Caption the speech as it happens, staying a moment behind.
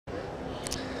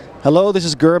Hello, this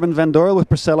is Gerben van Doyle with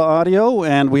Porcella Audio,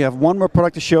 and we have one more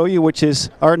product to show you, which is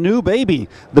our new baby,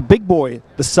 the big boy,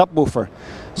 the subwoofer.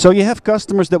 So you have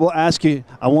customers that will ask you,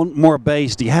 I want more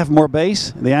bass. Do you have more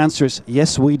bass? The answer is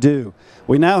yes, we do.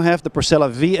 We now have the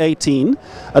Porcella V18,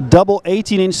 a double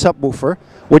 18-inch subwoofer,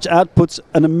 which outputs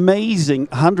an amazing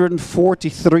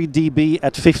 143 dB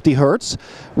at 50 Hertz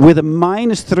with a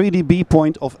minus 3 dB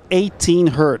point of 18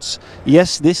 Hertz.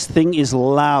 Yes, this thing is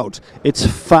loud, it's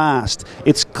fast,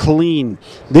 it's clean.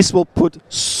 This will put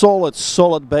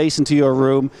solid bass into your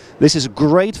room. This is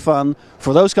great fun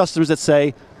for those customers that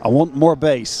say, I want more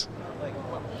bass.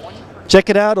 Check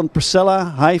it out on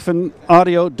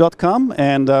porcella-audio.com,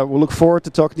 and we'll look forward to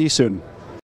talking to you soon.